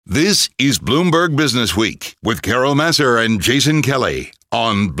This is Bloomberg Business Week with Carol Massar and Jason Kelly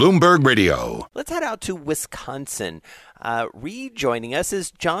on Bloomberg Radio. Let's head out to Wisconsin. Rejoining us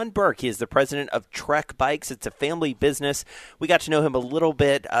is John Burke. He is the president of Trek Bikes. It's a family business. We got to know him a little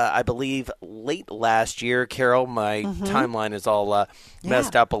bit, I believe, late last year. Carol, my timeline is all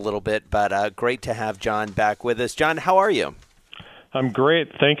messed up a little bit, but great to have John back with us. John, how are you? I'm great.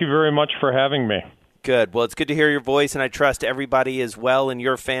 Thank you very much for having me. Good. Well, it's good to hear your voice, and I trust everybody is well in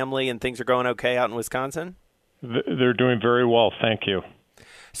your family and things are going okay out in Wisconsin? They're doing very well. Thank you.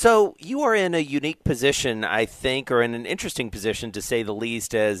 So you are in a unique position, I think, or in an interesting position, to say the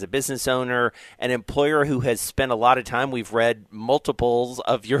least, as a business owner, an employer who has spent a lot of time. We've read multiples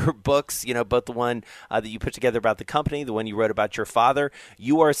of your books, both the one that you put together about the company, the one you wrote about your father.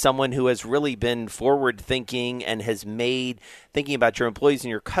 You are someone who has really been forward-thinking and has made thinking about your employees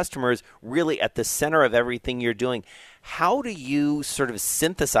and your customers really at the center of everything you're doing. How do you sort of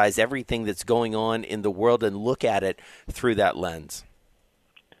synthesize everything that's going on in the world and look at it through that lens?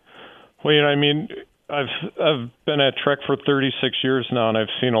 Well, I've been at Trek for 36 years now, and I've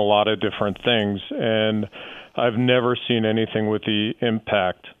seen a lot of different things, and I've never seen anything with the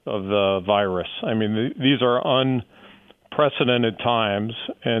impact of the virus. These are unprecedented times,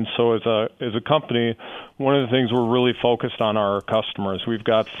 and so as a company, one of the things we're really focused on are our customers. We've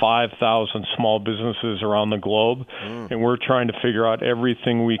got 5,000 small businesses around the globe, and we're trying to figure out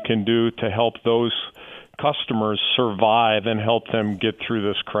everything we can do to help those customers survive and help them get through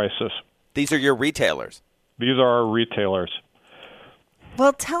this crisis. These are your retailers. These are our retailers.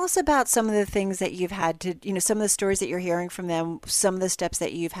 Well, tell us about some of the things that you've had to, some of the stories that you're hearing from them, some of the steps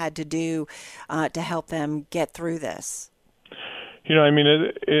that you've had to do to help them get through this.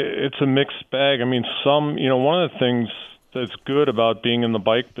 It's a mixed bag. One of the things that's good about being in the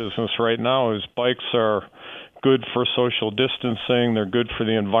bike business right now is bikes are good for social distancing, they're good for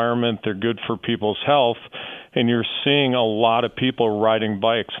the environment, they're good for people's health, and you're seeing a lot of people riding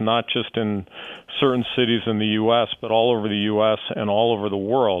bikes, not just in certain cities in the U.S., but all over the U.S. and all over the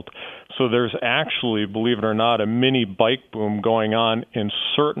world. So there's actually, believe it or not, a mini bike boom going on in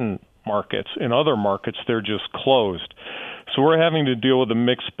certain markets. In other markets, they're just closed. So we're having to deal with a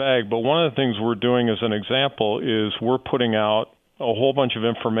mixed bag, but one of the things we're doing as an example is we're putting out a whole bunch of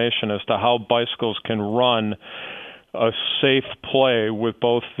information as to how bicycles can run a safe play with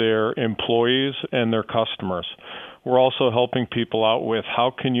both their employees and their customers. We're also helping people out with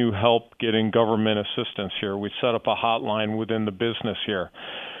how can you help getting government assistance here. We set up a hotline within the business here.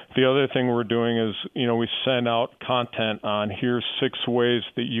 The other thing we're doing is, we send out content on here's 6 ways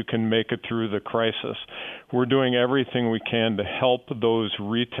that you can make it through the crisis. We're doing everything we can to help those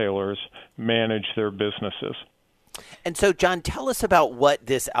retailers manage their businesses. And so, John, tell us about what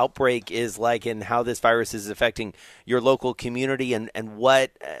this outbreak is like and how this virus is affecting your local community and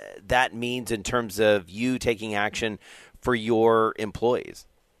what that means in terms of you taking action for your employees.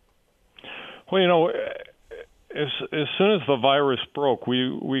 Well, as soon as the virus broke,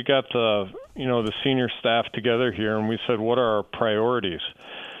 we got the senior staff together here and we said, what are our priorities?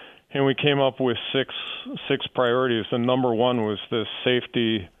 And we came up with six priorities. And number one was the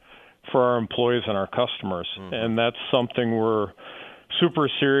safety for our employees and our customers. And that's something we're super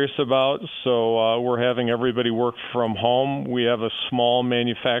serious about. So we're having everybody work from home. We have a small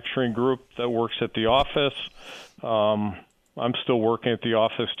manufacturing group that works at the office. I'm still working at the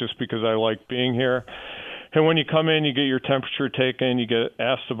office just because I like being here. And when you come in, you get your temperature taken, you get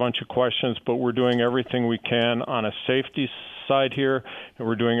asked a bunch of questions, but we're doing everything we can on a safety side here, and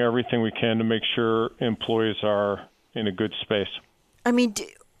we're doing everything we can to make sure employees are in a good space.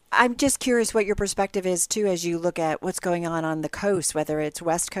 I'm just curious what your perspective is, too, as you look at what's going on the coast, whether it's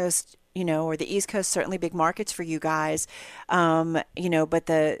West Coast, or the East Coast, certainly big markets for you guys, but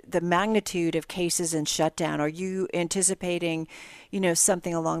the magnitude of cases and shutdown, are you anticipating,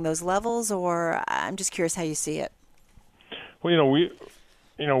 something along those levels, or I'm just curious how you see it? Well,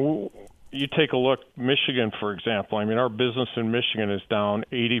 you take a look, Michigan, for example. Our business in Michigan is down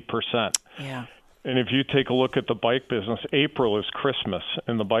 80%. Yeah. And if you take a look at the bike business, April is Christmas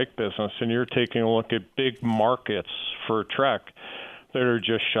in the bike business, and you're taking a look at big markets for Trek that are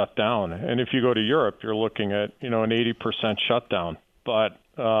just shut down. And if you go to Europe, you're looking at, an 80% shutdown. But,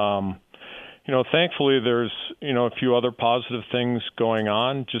 thankfully there's, a few other positive things going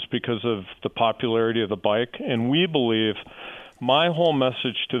on just because of the popularity of the bike. And we believe, my whole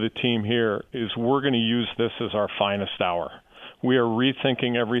message to the team here is we're going to use this as our finest hour. We are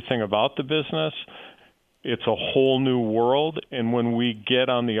rethinking everything about the business. It's a whole new world, and when we get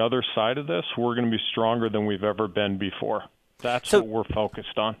on the other side of this, we're going to be stronger than we've ever been before. That's what we're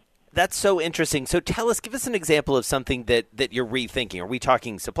focused on. That's so interesting. So give us an example of something that you're rethinking. Are we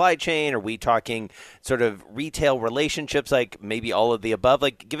talking supply chain? Are we talking sort of retail relationships, like maybe all of the above?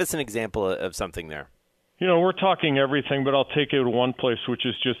 Like, give us an example of something there. We're talking everything, but I'll take it to one place, which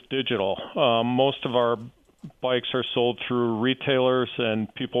is just digital. Most of our bikes are sold through retailers,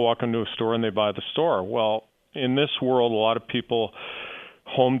 and people walk into a store and they buy the store. Well, in this world, a lot of people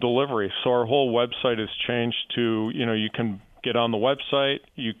home delivery. So our whole website has changed to, you can get on the website,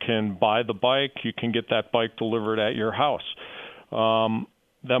 you can buy the bike, you can get that bike delivered at your house.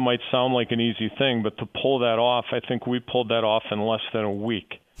 That might sound like an easy thing, but to pull that off, I think we pulled that off in less than a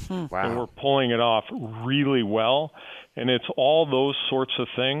week. Wow. And we're pulling it off really well. And it's all those sorts of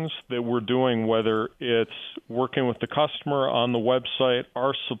things that we're doing, whether it's working with the customer on the website,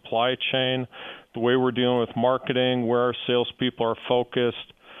 our supply chain, the way we're dealing with marketing, where our salespeople are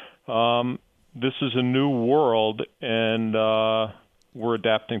focused. This is a new world, and we're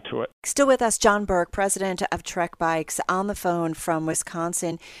adapting to it. Still with us, John Burke, president of Trek Bikes, on the phone from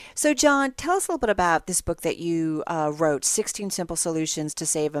Wisconsin. So, John, tell us a little bit about this book that you wrote, 16 Simple Solutions to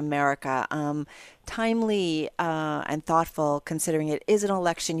Save America. Timely and thoughtful, considering it is an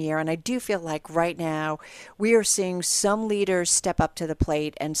election year. And I do feel like right now we are seeing some leaders step up to the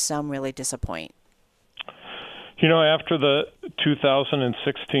plate and some really disappoint. After the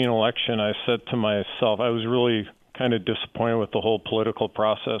 2016 election, I said to myself, I was really kind of disappointed with the whole political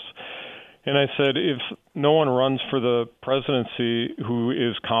process. And I said, if no one runs for the presidency who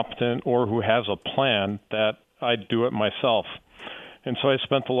is competent or who has a plan, that I'd do it myself. And so I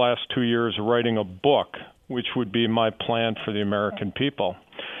spent the last 2 years writing a book, which would be my plan for the American people.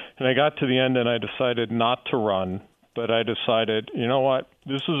 And I got to the end and I decided not to run, but I decided, you know what,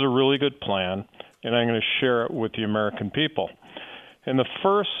 this is a really good plan, and I'm going to share it with the American people. And the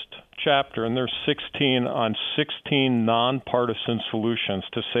first chapter, and there's 16 on 16 nonpartisan solutions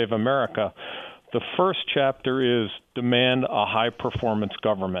to save America. The first chapter is demand a high-performance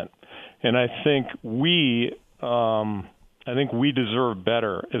government. And I think we deserve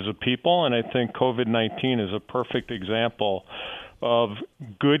better as a people, and I think COVID-19 is a perfect example of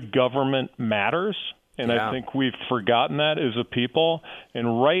good government matters, and I think we've forgotten that as a people.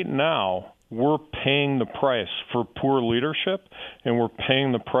 And right now, we're paying the price for poor leadership, and we're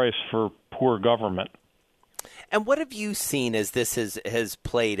paying the price for poor government. And what have you seen as this has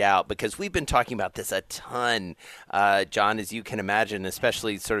played out? Because we've been talking about this a ton, John, as you can imagine,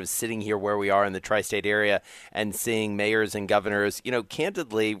 especially sort of sitting here where we are in the tri-state area and seeing mayors and governors,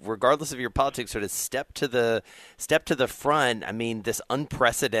 candidly, regardless of your politics, sort of step to the front. I mean, this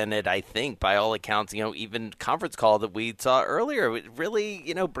unprecedented, I think, by all accounts, even conference call that we saw earlier, it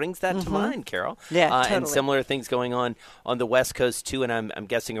really, brings that to mind, Carol. Yeah, totally. And similar things going on the West Coast too, and I'm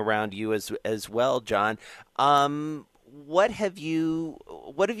guessing around you as well, John. What have you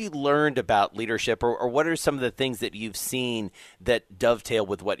learned about leadership, or what are some of the things that you've seen that dovetail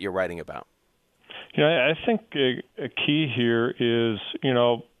with what you're writing about? I think a key here is,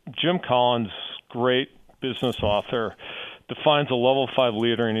 Jim Collins, great business author, defines a level 5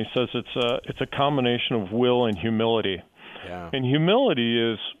 leader, and he says it's a combination of will and humility. Yeah. And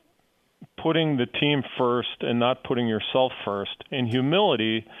humility is putting the team first and not putting yourself first. And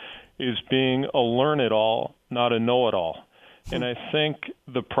humility is being a learn-it-all, not a know-it-all. And I think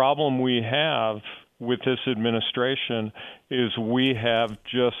the problem we have with this administration is we're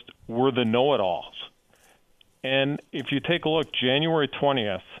the know-it-alls. And if you take a look, January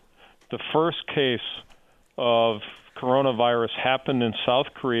 20th, the first case of coronavirus happened in South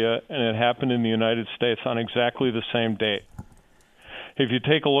Korea, and it happened in the United States on exactly the same date. If you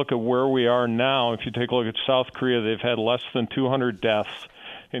take a look at where we are now, if you take a look at South Korea, they've had less than 200 deaths.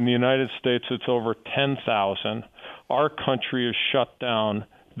 In the United States, it's over 10,000. Our country is shut down.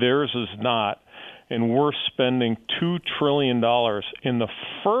 Theirs is not. And we're spending $2 trillion in the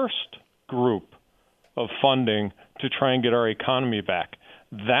first group of funding to try and get our economy back.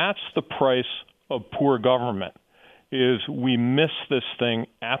 That's the price of poor government, is we miss this thing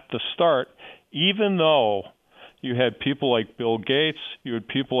at the start, even though you had people like Bill Gates, you had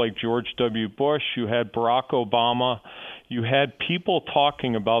people like George W. Bush, you had Barack Obama, you had people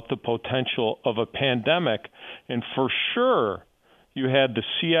talking about the potential of a pandemic, and for sure you had the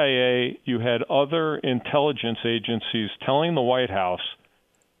CIA, you had other intelligence agencies telling the White House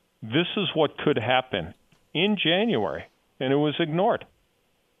this is what could happen in January, and it was ignored.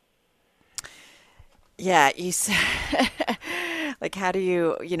 Yeah, you said, like, how do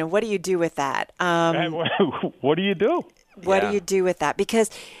you, what do you do with that? What do you do? What do you do with that? Because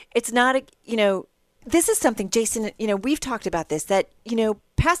it's not, This is something, Jason, we've talked about this, that,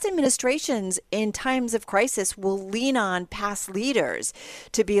 past administrations in times of crisis will lean on past leaders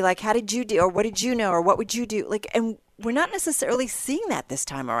to be like, how did you do, or what did you know, or what would you do? And we're not necessarily seeing that this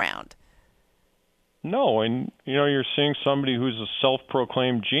time around. No, and, you're seeing somebody who's a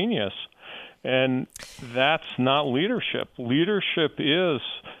self-proclaimed genius, and that's not leadership. Leadership is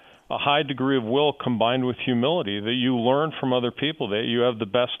a high degree of will combined with humility, that you learn from other people, that you have the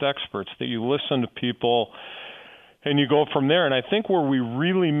best experts, that you listen to people, and you go from there. And I think where we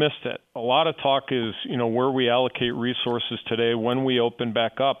really missed it, a lot of talk is, where we allocate resources today, when we open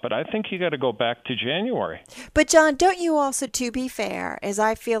back up. But I think you got to go back to January. But John, don't you also, to be fair, as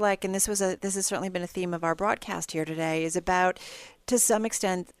I feel like, and this has certainly been a theme of our broadcast here today, is about, to some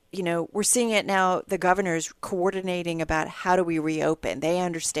extent, we're seeing it now, the governors coordinating about how do we reopen. They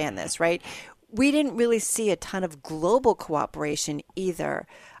understand this, right? We didn't really see a ton of global cooperation either,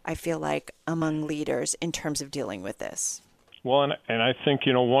 I feel like, among leaders in terms of dealing with this. Well, and I think,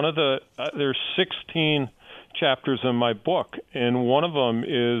 one of the, there's 16 chapters in my book, and one of them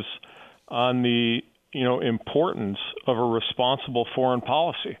is on the, importance of a responsible foreign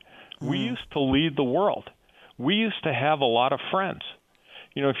policy. We used to lead the world. We used to have a lot of friends.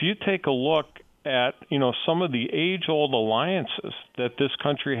 If you take a look at, some of the age-old alliances that this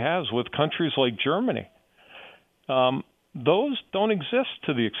country has with countries like Germany, those don't exist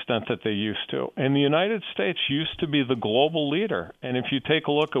to the extent that they used to. And the United States used to be the global leader. And if you take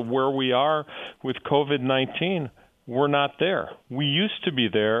a look at where we are with COVID-19, we're not there. We used to be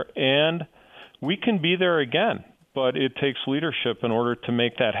there, and we can be there again. But it takes leadership in order to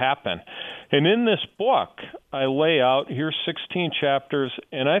make that happen. And in this book, I lay out, here's 16 chapters,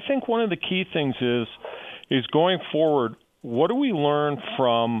 and I think one of the key things is going forward, what do we learn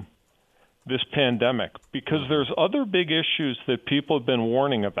from this pandemic? Because there's other big issues that people have been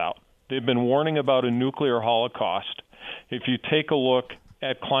warning about. They've been warning about a nuclear holocaust. If you take a look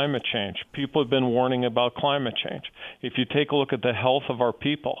at climate change, people have been warning about climate change. If you take a look at the health of our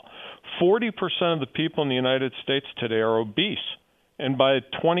people, 40% of the people in the United States today are obese, and by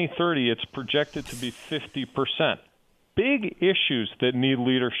 2030, it's projected to be 50%. Big issues that need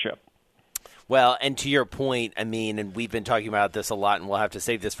leadership. Well, and to your point, and we've been talking about this a lot, and we'll have to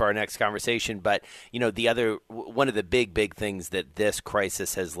save this for our next conversation, but, one of the big things that this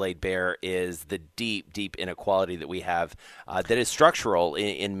crisis has laid bare is the deep inequality that we have that is structural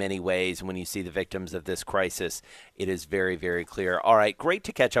in many ways. And when you see the victims of this crisis, it is very, very clear. All right, great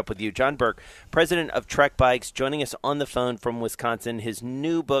to catch up with you. John Burke, president of Trek Bikes, joining us on the phone from Wisconsin. His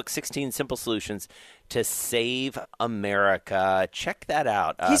new book, 16 Simple Solutions to Save America. Check that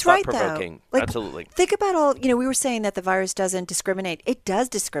out. He's right, though. Absolutely. Think about all, we were saying that the virus doesn't discriminate. It does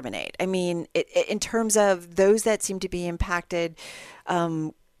discriminate. In terms of those that seem to be impacted,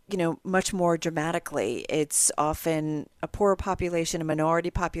 much more dramatically. It's often a poorer population, a minority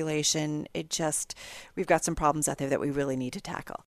population. We've got some problems out there that we really need to tackle.